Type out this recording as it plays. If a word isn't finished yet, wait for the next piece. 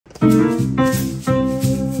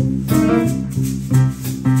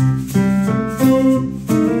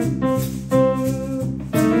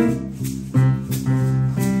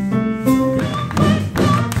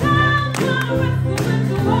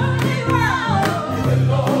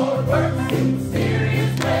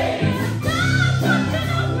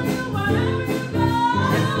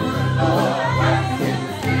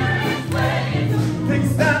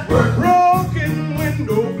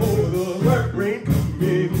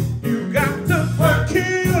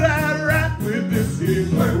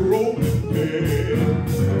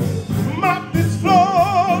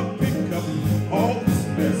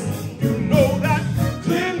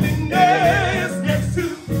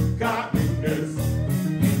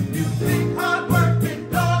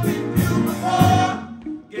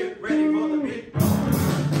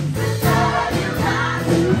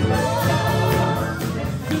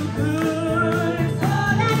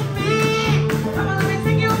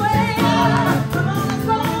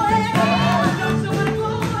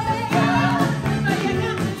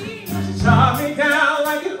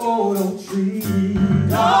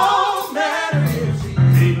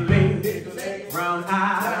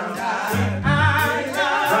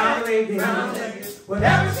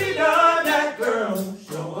Whatever she done, that girl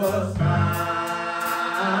sure was fine.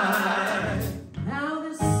 Now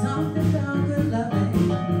there's something about the loving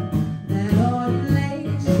that all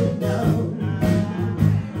ladies should know.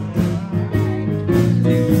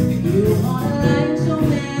 You wanna light your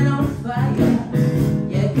man on fire,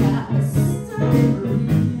 you gotta start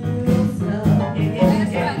real slow.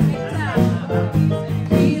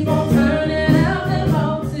 Keep on turning out the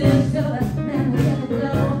voltage till the man will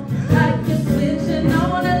glow. Like you're switching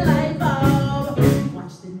on a light bulb.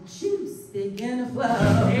 Watch the juice begin to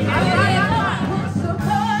flow.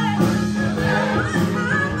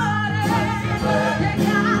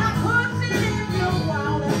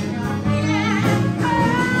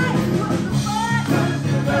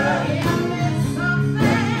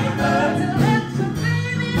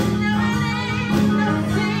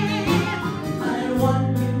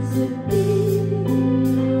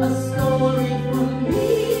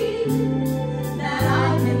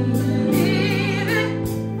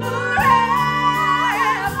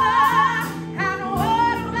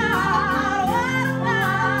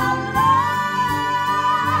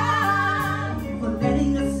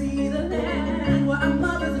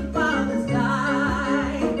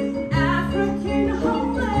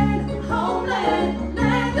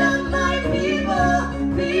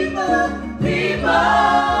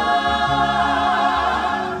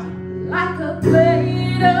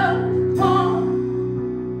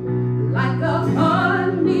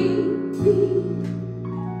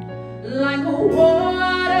 Like a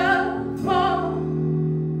waterfall,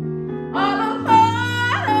 all a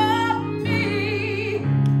part of me,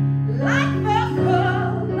 like the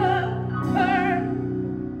color turn.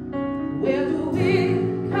 Where do we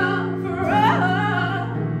come from?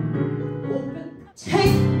 Open,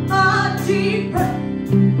 take a deep breath.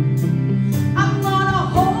 I'm gonna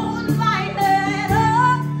hold my head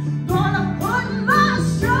up, gonna put my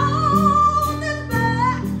shoulders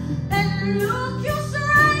back and look you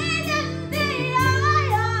straight in the eye.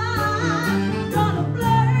 Gonna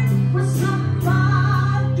flirt with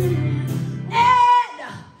somebody, and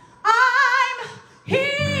I'm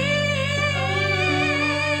here.